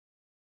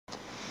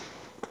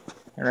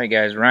Alright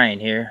guys, Ryan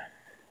here,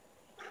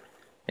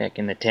 back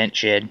in the tent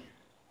shed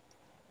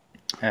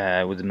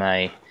with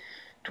my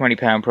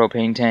 20-pound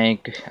propane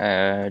tank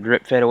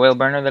drip-fed oil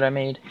burner that I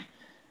made.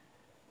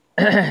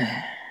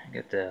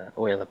 Got the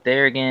oil up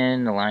there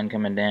again, the line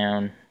coming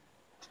down.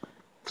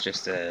 It's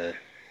just a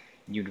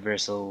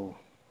universal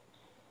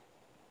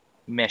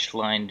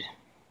mesh-lined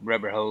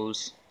rubber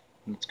hose.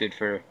 It's good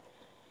for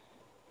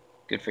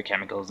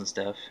chemicals and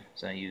stuff,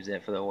 so I use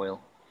that for the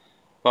oil.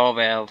 Ball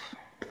valve.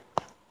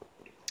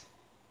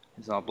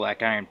 It's all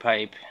black iron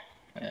pipe,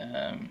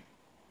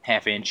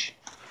 half-inch.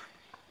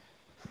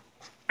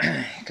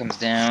 Comes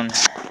down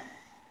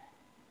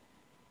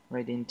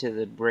right into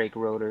the brake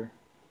rotor.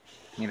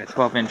 You got a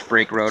 12-inch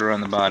brake rotor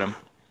on the bottom.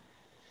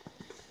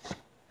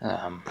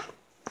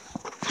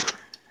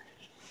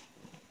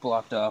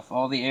 Blocked off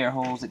all the air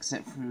holes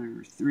except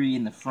for 3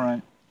 in the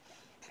front,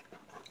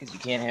 because you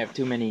can't have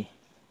too many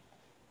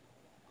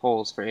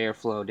holes for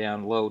airflow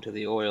down low to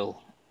the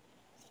oil,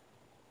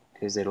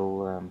 because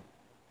it'll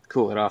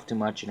cool it off too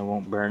much and it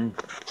won't burn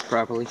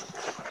properly.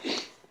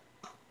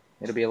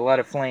 It'll be a lot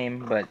of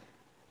flame, but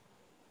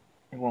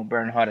it won't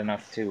burn hot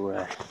enough to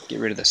get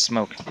rid of the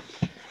smoke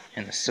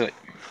and the soot.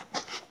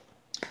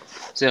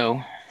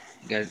 So,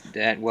 got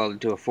that welded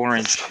to a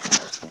 4-inch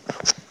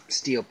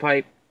steel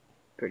pipe,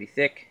 pretty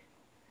thick.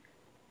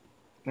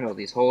 Got all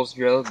these holes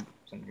drilled.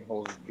 Some of your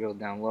holes are drilled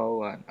down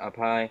low, up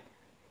high.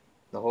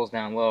 The holes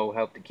down low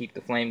help to keep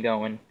the flame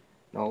going.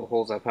 The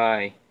holes up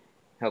high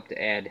help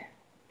to add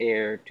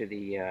air to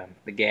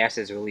the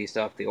gases released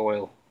off the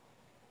oil,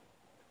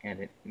 and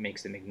it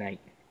makes them ignite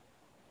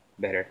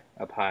better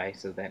up high,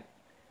 so that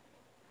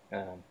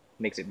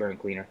makes it burn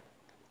cleaner.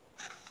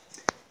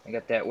 I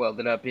got that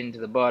welded up into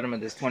the bottom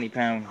of this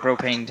 20-pound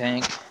propane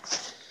tank,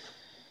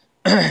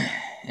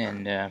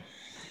 and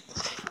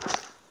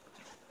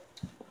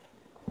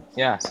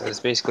yeah, so it's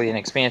basically an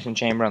expansion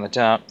chamber on the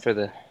top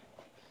for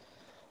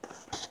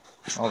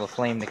all the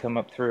flame to come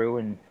up through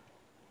and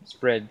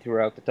spread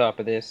throughout the top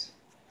of this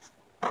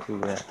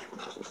to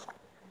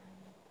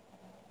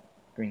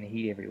bring the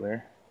heat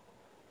everywhere.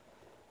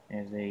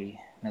 There's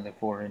another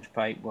 4-inch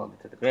pipe welded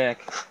to the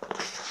back,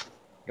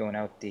 going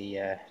out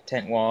the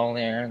tent wall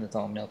there. That's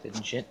all melted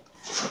and shit.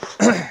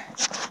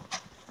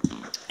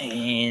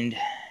 And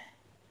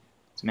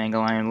some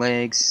angle iron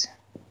legs.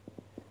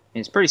 And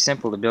it's pretty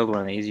simple to build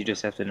one of these. You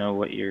just have to know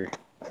what you're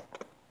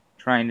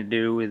trying to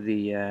do with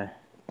the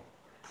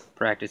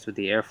practice with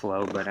the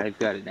airflow, but I've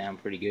got it down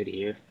pretty good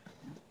here.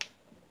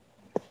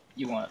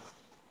 You want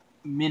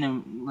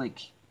minimum, like,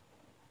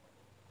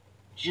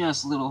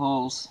 just little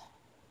holes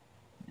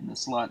in the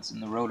slots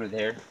in the rotor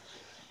there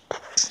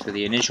for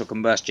the initial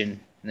combustion,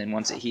 and then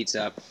once it heats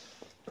up,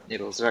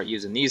 it'll start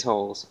using these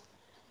holes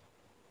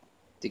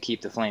to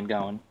keep the flame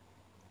going,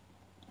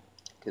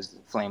 because the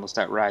flame will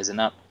start rising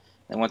up.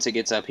 And once it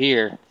gets up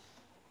here,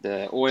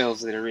 the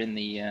oils that are in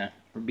the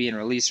being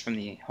released from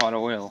the hot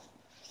oil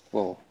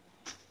will,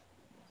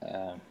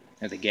 or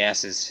the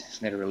gases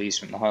that are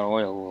released from the hot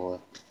oil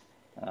will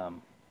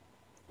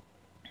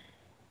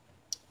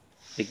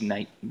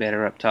ignite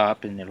better up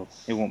top, and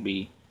it won't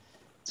be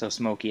so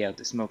smoky out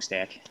the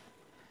smokestack.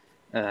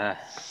 I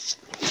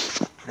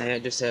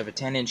just have a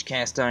 10-inch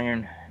cast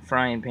iron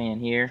frying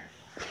pan here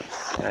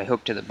that I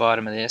hooked to the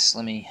bottom of this.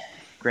 Let me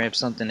grab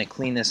something to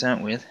clean this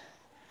out with.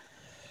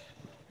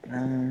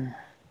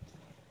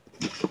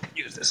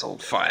 Use this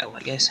old file,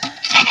 I guess.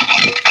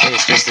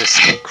 It's just this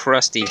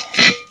crusty,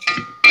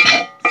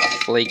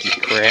 flaky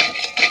crap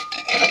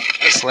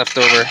that's left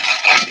over.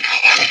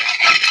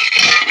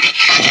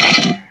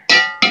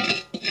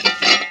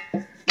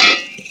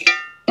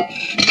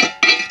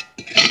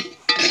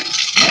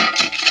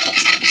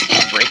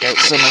 Break out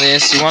some of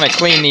this. You want to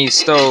clean these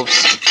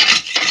stoves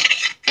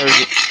at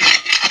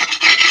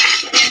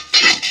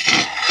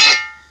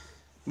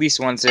least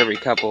once every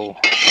couple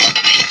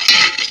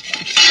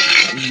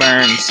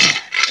burns.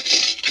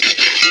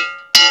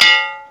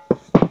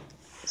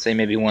 Say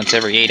maybe once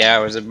every 8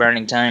 hours of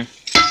burning time.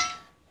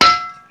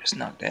 Just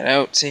knock that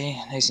out. See,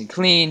 nice and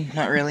clean.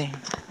 Not really.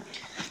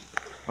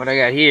 What I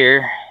got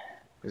here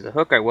is a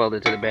hook I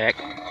welded to the back.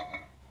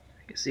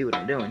 You can see what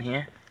I'm doing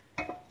here.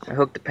 I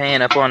hooked the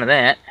pan up onto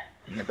that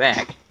in the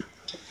back.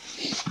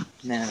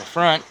 And then in the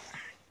front,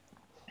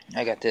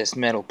 I got this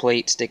metal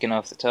plate sticking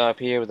off the top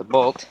here with a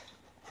bolt.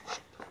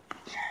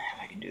 If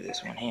I can do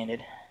this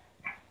one-handed.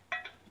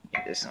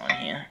 Get this on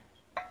here.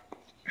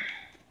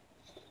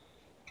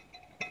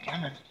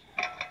 Coming.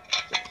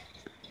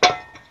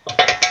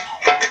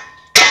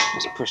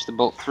 Just push the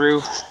bolt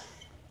through.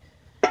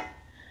 I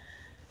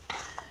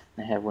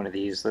have one of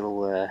these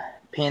little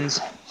pins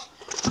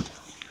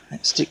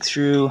that stick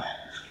through.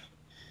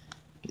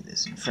 Get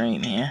this in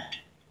frame here.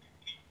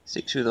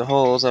 Stick through the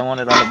holes. I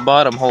want it on the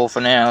bottom hole for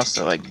now,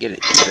 so I can get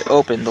it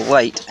open to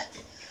light.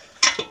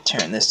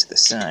 Turn this to the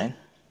side.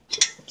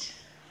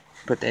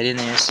 Put that in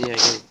there. See, I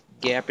got a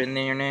gap in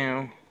there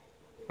now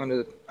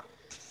under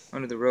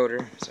the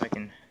rotor, so I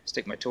can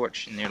stick my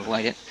torch in there to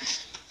light it.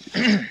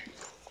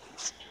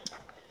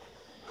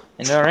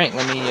 And alright,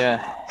 let me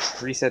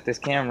reset this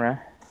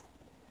camera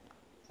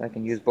So I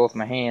can use both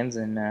my hands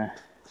and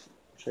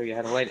show you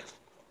how to light it.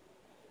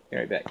 Be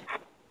right back.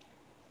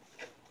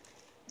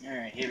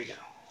 Alright, here we go.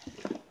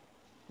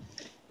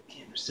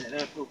 Camera set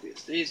up, hopefully it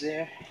stays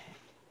there.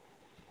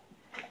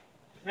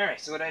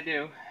 Alright, so what I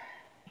do,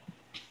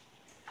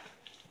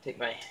 take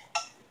my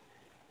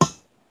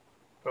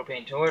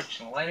propane torch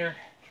and a lighter,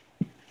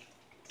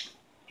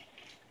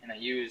 and I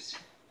use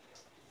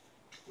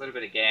a little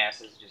bit of gas.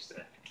 This is just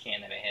a can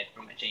that I had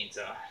from my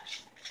chainsaw.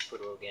 Put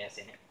a little gas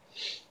in it.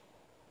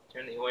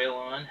 Turn the oil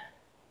on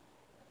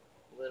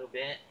a little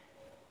bit.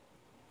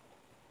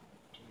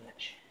 Too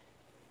much.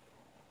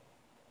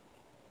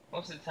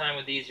 Most of the time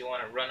with these you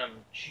want to run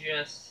them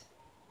just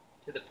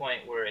to the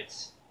point where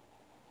it's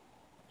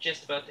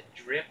just about to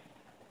drip,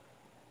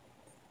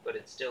 but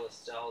it's still a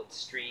solid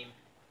stream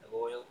of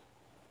oil.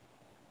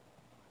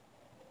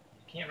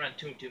 You can't run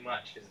too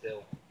much because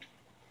they'll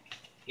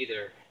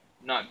either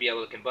not be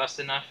able to combust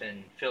enough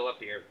and fill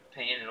up your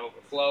pan and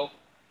overflow,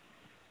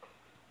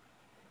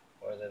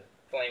 or the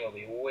flame will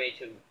be way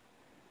too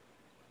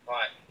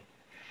hot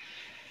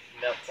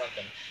and melt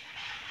something.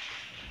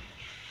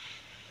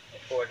 I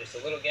pour just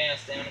a little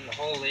gas down in the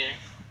hole there.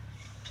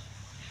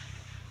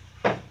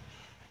 Let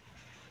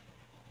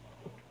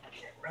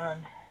it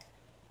run.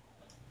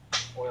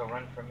 Oil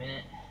run for a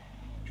minute.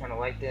 I'm trying to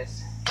light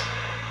this.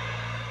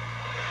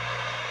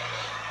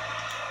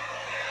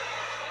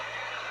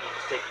 You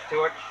just take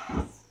your torch.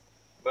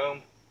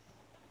 Boom.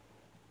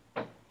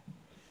 Light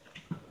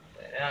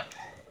it up.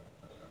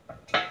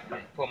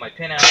 Pull my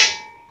pin out.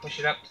 Push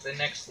it up to the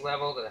next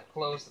level to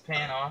close the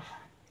pan off.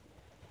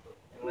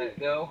 And let it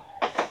go.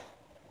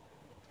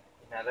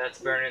 Now that's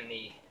burning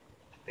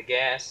the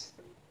gas.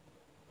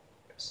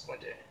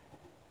 Splinter.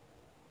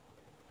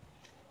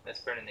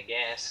 That's burning the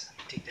gas.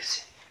 Take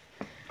this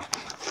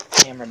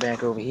camera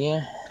back over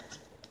here.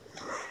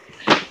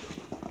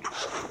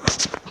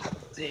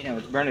 See, you know,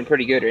 it's burning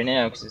pretty good right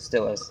now because it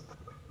still has.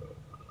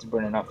 It's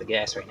burning off the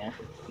gas right now.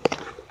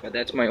 But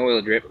that's my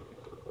oil drip.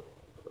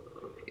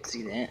 You can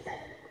see that.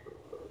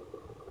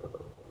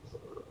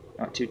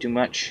 Not too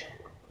much.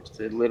 Just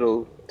a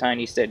little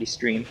tiny steady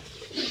stream.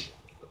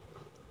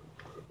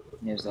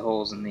 There's the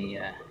holes in the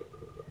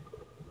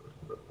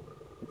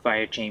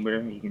fire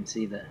chamber. You can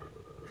see the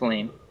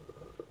flame.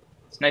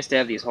 It's nice to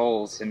have these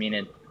holes. I mean,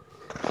 it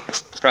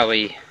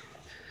probably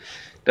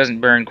doesn't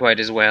burn quite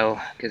as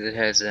well because it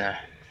has an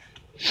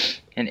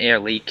air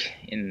leak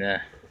in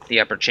the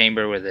upper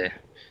chamber where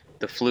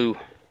the flue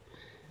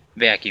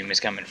vacuum is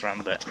coming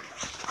from. But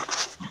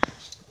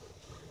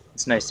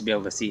it's nice to be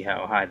able to see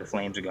how high the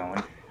flames are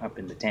going up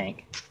in the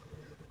tank.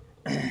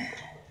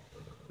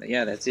 But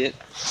yeah, that's it.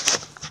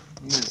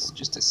 There's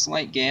just a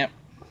slight gap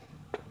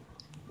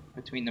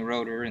between the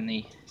rotor and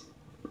the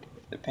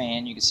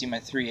pan. You can see my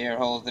 3 air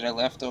holes that I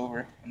left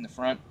over in the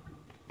front,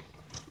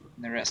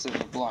 and the rest of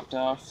it blocked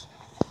off.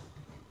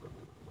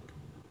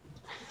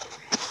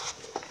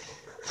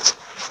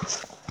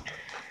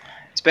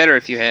 It's better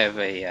if you have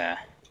the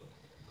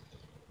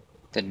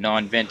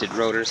non-vented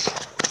rotors,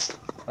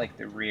 like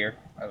the rear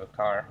of a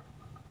car.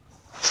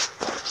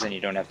 Then you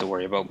don't have to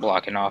worry about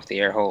blocking off the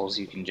air holes.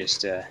 You can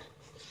just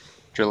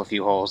drill a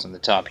few holes in the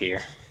top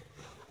here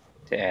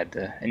to add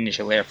the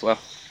initial airflow.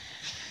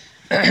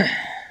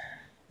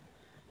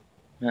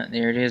 But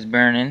there it is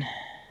burning.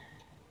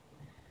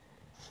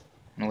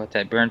 I'll let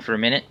that burn for a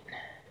minute,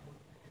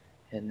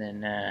 and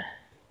then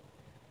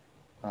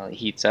while it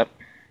heats up,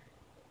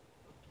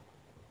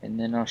 and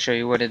then I'll show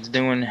you what it's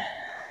doing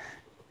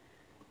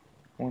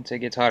once it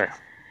gets hotter.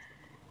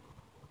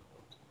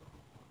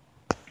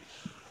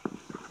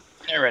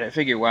 Alright, I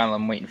figure while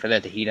I'm waiting for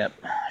that to heat up,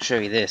 I'll show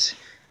you this.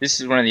 This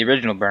is one of the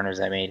original burners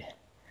I made.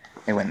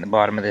 They went in the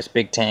bottom of this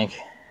big tank.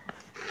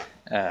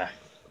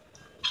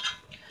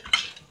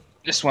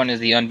 This one is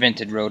the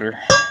unvented rotor.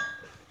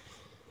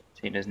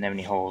 See, it doesn't have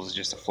any holes, it's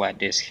just a flat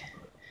disc.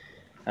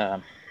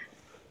 I'll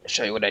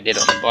show you what I did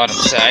on the bottom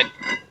side.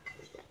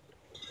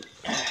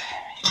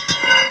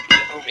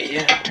 Get over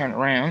here, turn it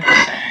around.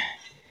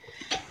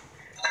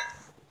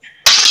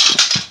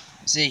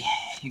 See,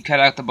 you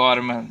cut out the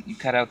bottom, you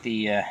cut out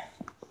the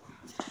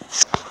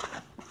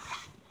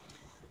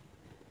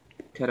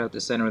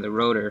center of the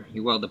rotor.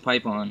 You weld the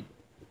pipe on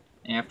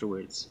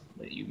afterwards,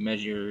 but you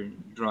measure,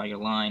 draw your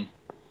line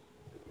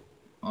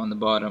on the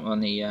bottom, on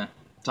the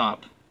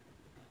top,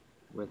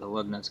 where the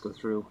lug nuts go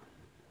through,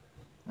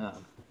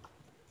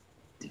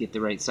 to get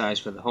the right size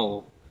for the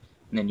hole,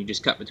 and then you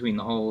just cut between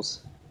the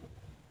holes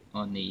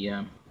on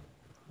the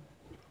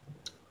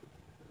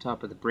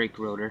top of the brake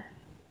rotor,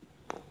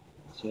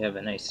 so you have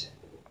a nice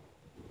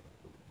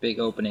big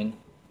opening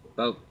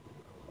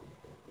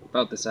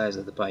about the size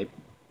of the pipe.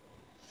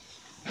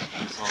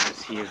 All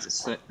this here is the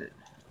soot,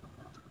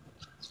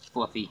 it's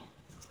fluffy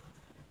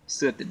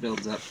soot that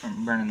builds up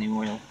from burning the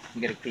oil.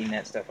 You gotta clean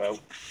that stuff out.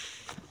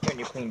 When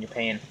you clean your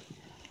pan,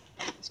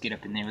 just get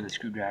up in there with a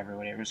screwdriver or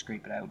whatever,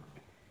 scrape it out.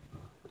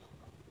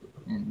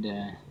 And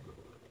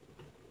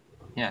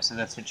yeah, so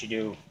that's what you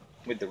do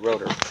with the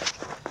rotor.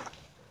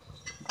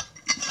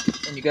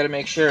 And you gotta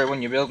make sure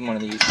when you're building one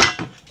of these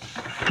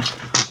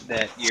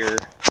that your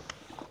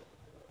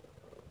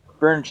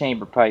burn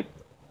chamber pipe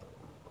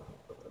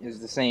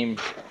is the same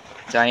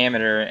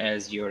diameter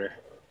as your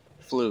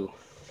flue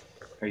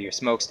or your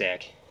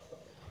smokestack,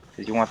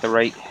 because you want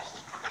the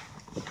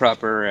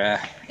proper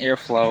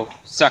airflow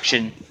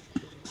suction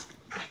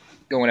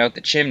going out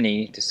the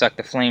chimney to suck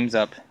the flames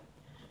up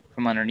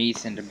from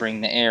underneath and to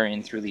bring the air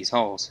in through these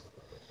holes.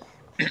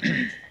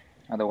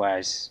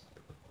 Otherwise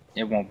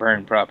it won't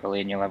burn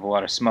properly and you'll have a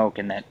lot of smoke,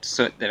 and that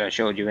soot that I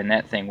showed you in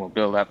that thing will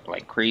build up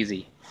like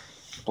crazy,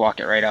 block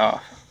it right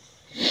off.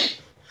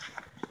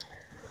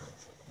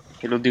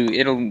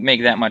 It'll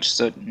make that much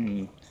soot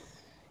in,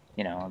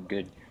 you know, a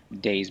good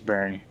day's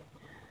burn.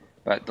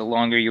 But the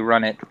longer you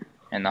run it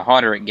and the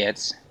hotter it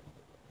gets,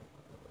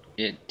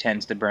 it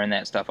tends to burn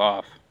that stuff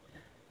off.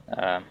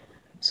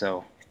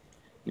 So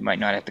you might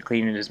not have to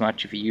clean it as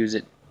much if you use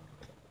it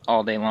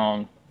all day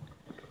long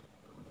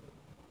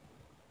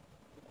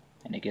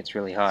and it gets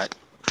really hot.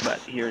 But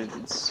here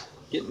it's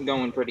getting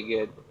going pretty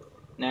good.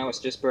 Now it's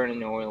just burning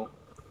the oil.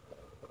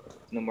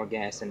 There's no more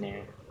gas in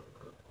there.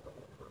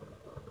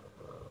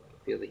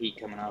 Feel the heat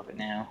coming off it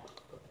now.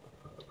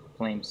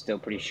 Flame's still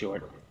pretty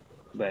short,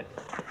 but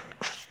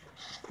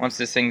once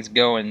this thing's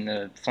going,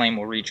 the flame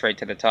will reach right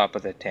to the top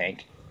of the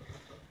tank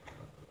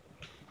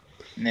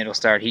and it'll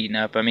start heating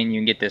up. I mean, you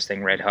can get this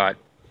thing red hot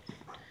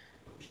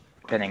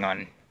depending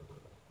on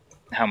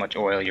how much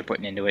oil you're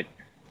putting into it,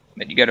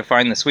 but you got to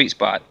find the sweet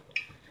spot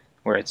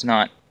where it's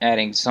not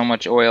adding so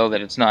much oil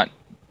that it's not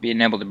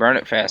being able to burn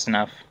it fast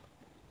enough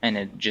and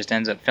it just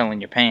ends up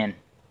filling your pan,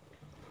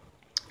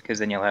 because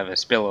then you'll have a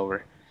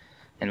spillover.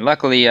 And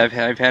luckily I've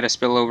had a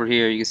spillover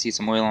here. You can see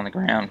some oil on the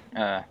ground.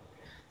 Yeah,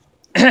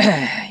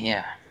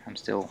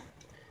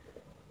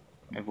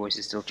 my voice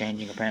is still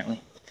changing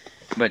apparently,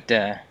 but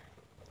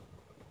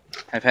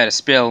I've had a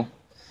spill,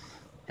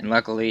 and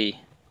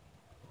luckily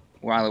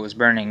while it was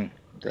burning,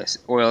 the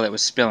oil that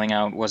was spilling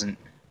out wasn't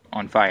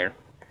on fire.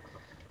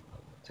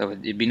 So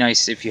it'd be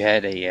nice if you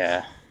had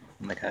a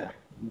like a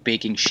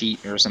baking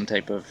sheet or some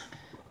type of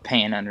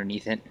pan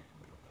underneath it,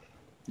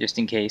 just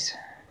in case,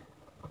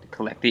 to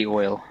collect the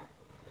oil.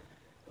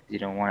 You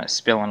don't want it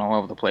spilling all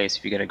over the place.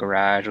 If you got a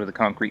garage with a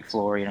concrete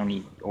floor, you don't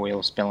need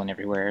oil spilling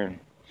everywhere. And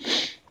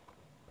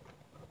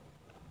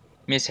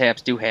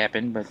mishaps do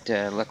happen, but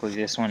luckily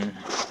this one,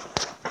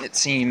 it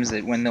seems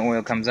that when the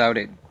oil comes out,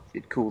 it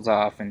cools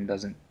off and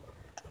doesn't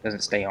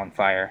stay on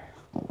fire,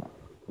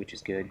 which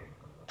is good.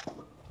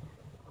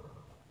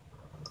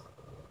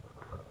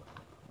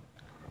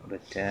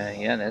 But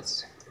yeah,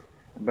 that's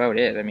about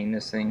it. I mean,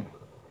 this thing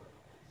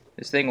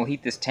will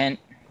heat this tent.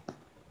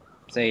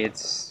 Say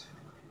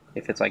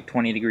if it's like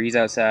 20 degrees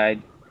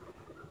outside,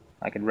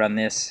 I could run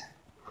this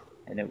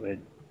and it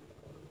would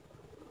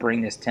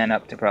bring this tent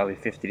up to probably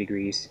 50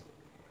 degrees.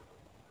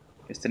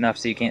 Just enough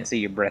so you can't see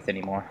your breath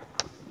anymore.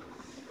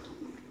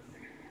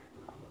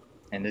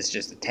 And this is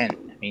just a tent.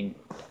 I mean,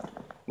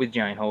 with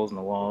giant holes in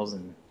the walls,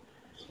 and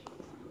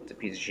it's a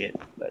piece of shit,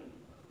 but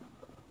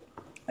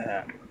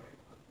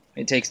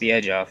it takes the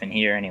edge off in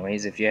here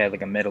anyways. If you had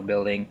like a metal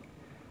building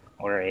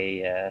or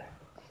a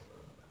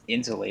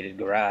insulated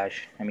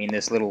garage, I mean,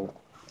 this little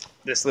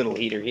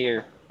heater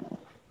here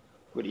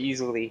would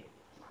easily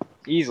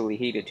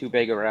heat a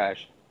 2-bay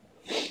garage.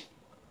 I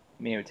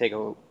mean, it would take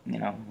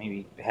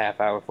maybe a half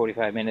hour,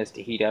 45 minutes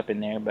to heat up in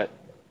there, but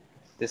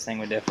this thing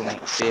would definitely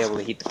be able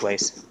to heat the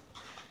place,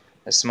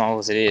 as small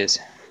as it is.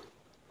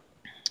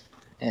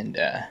 And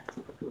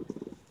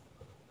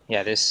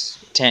yeah,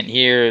 this tent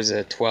here is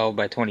a 12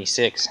 by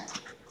 26,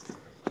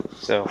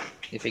 so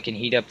if it can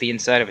heat up the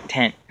inside of a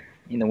tent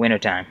in the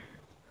wintertime,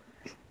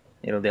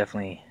 it'll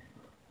definitely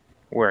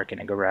work in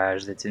a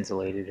garage that's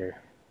insulated or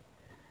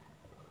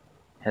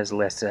has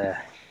less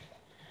air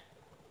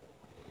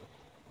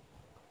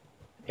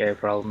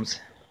problems.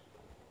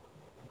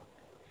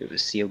 If it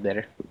was sealed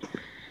better.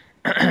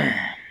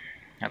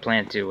 I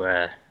plan to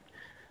add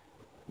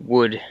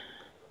wood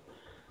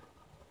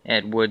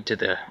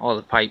to all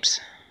the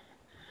pipes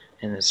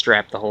and then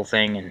strap the whole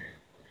thing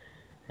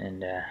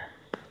and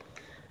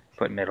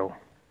put metal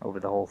over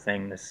the whole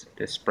thing this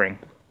spring.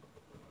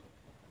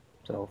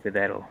 So hopefully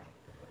that'll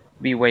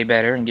be way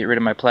better and get rid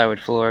of my plywood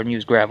floor and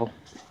use gravel.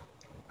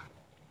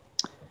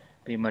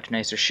 Be a much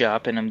nicer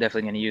shop, and I'm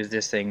definitely going to use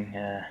this thing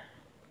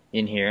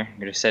in here. I'm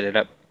going to set it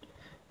up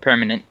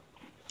permanent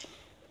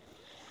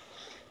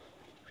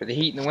for the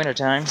heat in the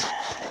wintertime,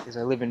 because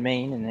I live in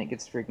Maine and it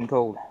gets freaking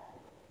cold.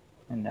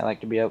 And I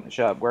like to be out in the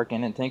shop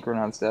working and tinkering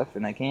on stuff,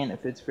 and I can't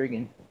if it's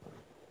freaking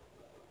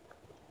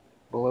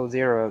below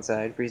 0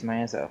 outside, freeze my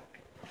ass off.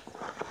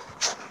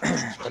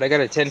 But I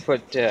got a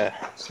 10-foot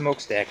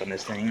smokestack on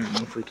this thing. I don't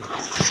know if we can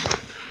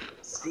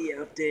see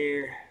out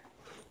there.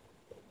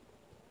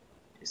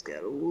 Just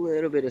got a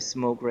little bit of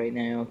smoke right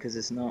now because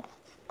it's not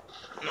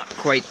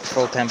quite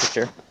full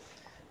temperature.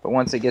 But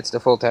once it gets to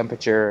full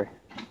temperature,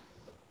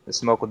 the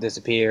smoke will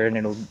disappear and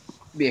it'll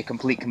be a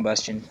complete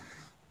combustion.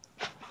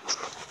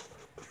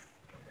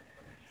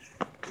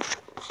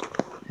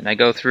 And I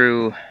go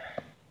through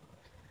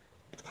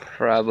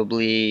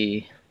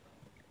probably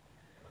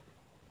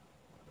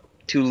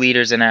 2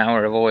 liters an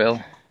hour of oil.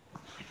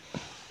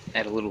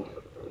 Add a little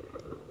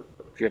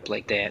drip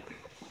like that.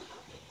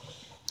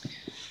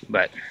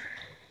 But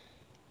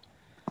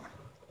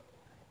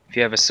if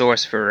you have a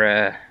source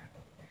for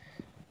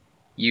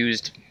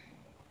used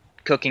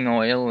cooking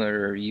oil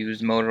or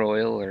used motor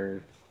oil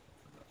or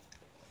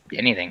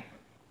anything,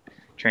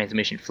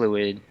 transmission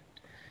fluid,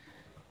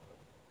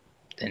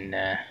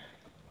 then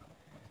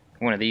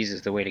one of these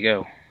is the way to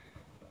go.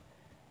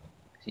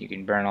 So you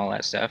can burn all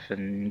that stuff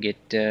and get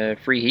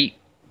free heat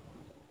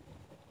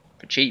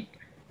for cheap.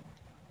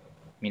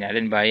 I mean, I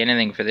didn't buy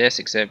anything for this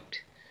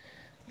except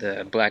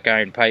the black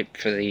iron pipe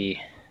for the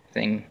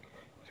thing,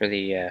 for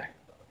the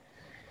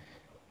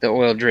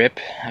oil drip.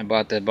 I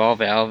bought the ball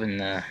valve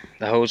and the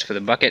hose for the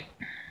bucket.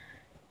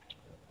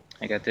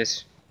 I got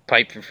this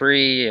pipe for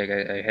free.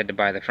 I had to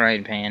buy the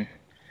frying pan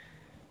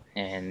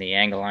and the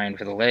angle iron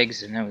for the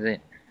legs, and that was it.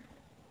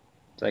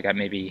 So I got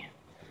maybe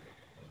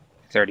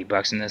 30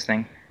 bucks in this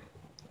thing.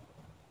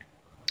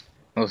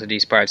 Most of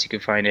these parts you can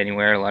find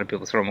anywhere. A lot of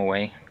people throw them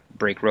away.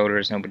 Brake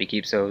rotors, nobody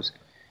keeps those.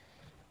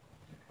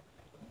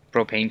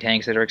 Propane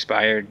tanks that are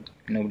expired,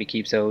 nobody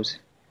keeps those.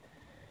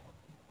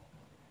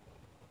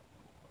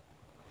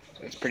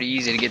 So it's pretty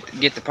easy to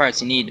get the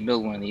parts you need to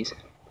build one of these.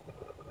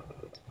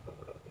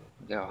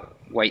 Look how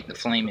white the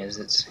flame is.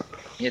 It's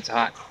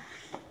hot.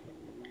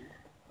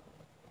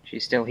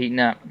 She's still heating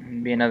up.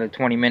 It'll be another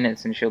 20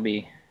 minutes and she'll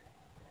be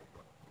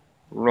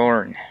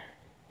roaring.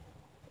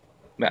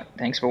 But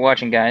thanks for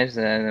watching, guys.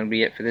 That'll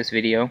be it for this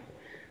video.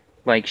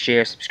 Like,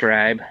 share,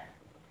 subscribe.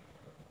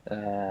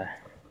 I'll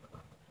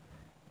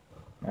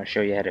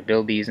show you how to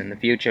build these in the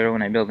future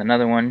when I build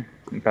another one.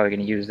 I'm probably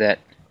going to use that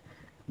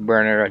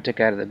burner I took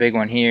out of the big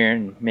one here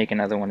and make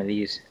another one of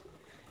these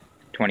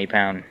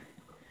 20-pound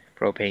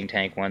propane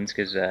tank ones,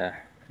 because a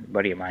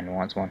buddy of mine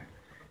wants one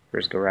for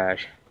his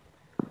garage.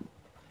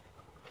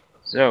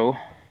 So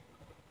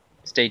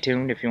stay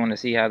tuned if you want to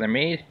see how they're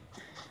made.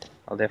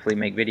 I'll definitely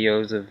make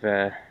videos of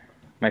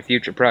my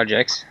future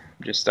projects.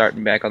 I'm just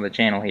starting back on the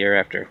channel here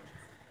after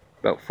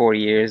about 40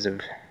 years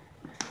of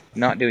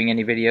not doing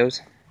any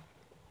videos.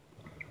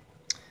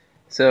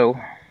 So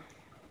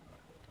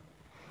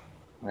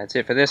that's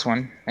it for this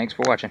one. Thanks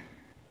for watching.